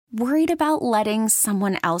Worried about letting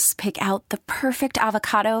someone else pick out the perfect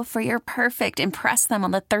avocado for your perfect impress them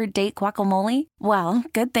on the third date guacamole? Well,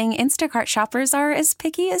 good thing Instacart shoppers are as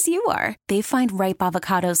picky as you are. They find ripe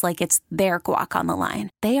avocados like it's their guac on the line.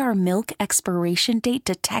 They are milk expiration date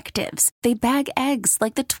detectives. They bag eggs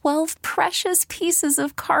like the 12 precious pieces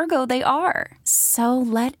of cargo they are. So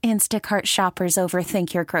let Instacart shoppers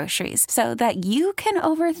overthink your groceries so that you can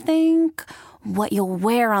overthink what you'll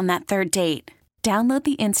wear on that third date. Download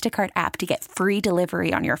the Instacart app to get free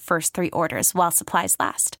delivery on your first 3 orders while supplies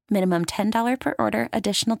last. Minimum $10 per order.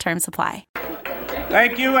 Additional terms apply.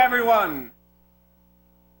 Thank you, everyone.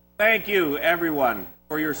 Thank you, everyone,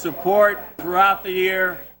 for your support throughout the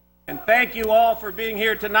year. And thank you all for being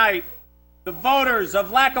here tonight. The voters of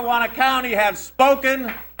Lackawanna County have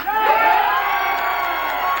spoken.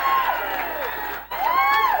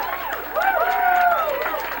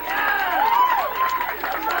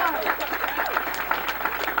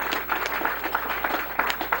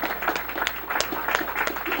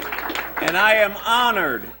 And I am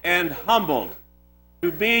honored and humbled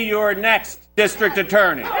to be your next district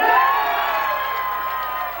attorney.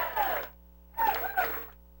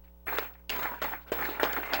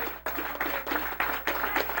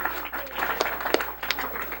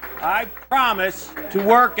 I promise to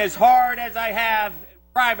work as hard as I have in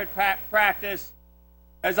private practice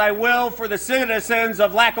as I will for the citizens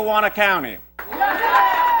of Lackawanna County.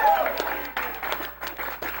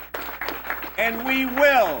 And we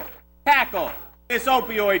will tackle this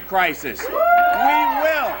opioid crisis.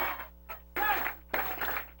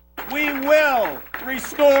 We will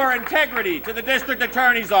restore integrity to the district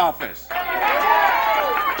attorney's office.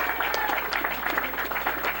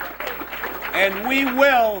 And we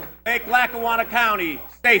will make Lackawanna County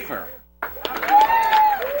safer.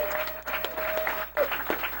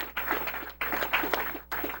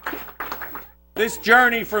 This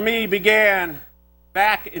journey for me began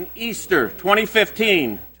back in Easter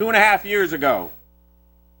 2015, 2.5 years ago,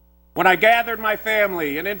 when I gathered my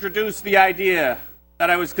family and introduced the idea that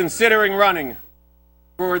I was considering running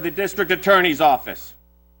for the district attorney's office.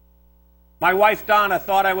 My wife Donna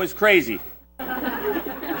thought I was crazy.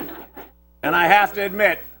 And I have to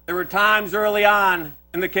admit, there were times early on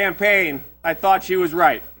in the campaign I thought she was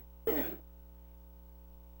right.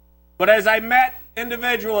 But as I met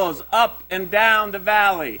individuals up and down the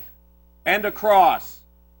valley and across,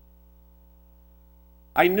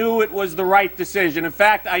 I knew it was the right decision. In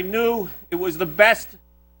fact, I knew it was the best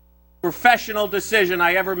professional decision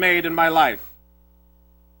I ever made in my life.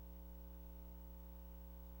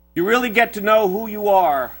 You really get to know who you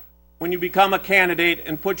are when you become a candidate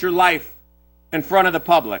and put your life in front of the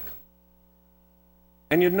public.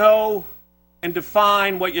 And you know and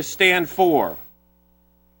define what you stand for.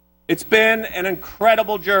 It's been an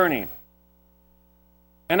incredible journey.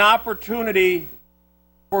 An opportunity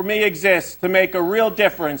for me exists to make a real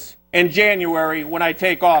difference in January when I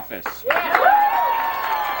take office.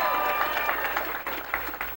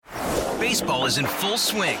 Baseball is in full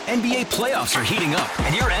swing. NBA playoffs are heating up,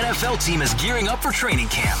 and your NFL team is gearing up for training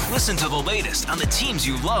camp. Listen to the latest on the teams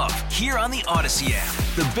you love here on the Odyssey app.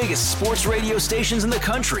 The biggest sports radio stations in the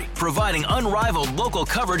country, providing unrivaled local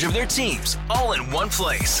coverage of their teams, all in one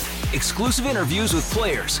place. Exclusive interviews with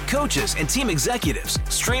players, coaches, and team executives,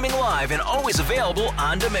 streaming live and always available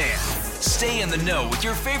on demand. Stay in the know with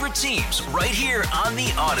your favorite teams right here on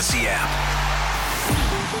the Odyssey app.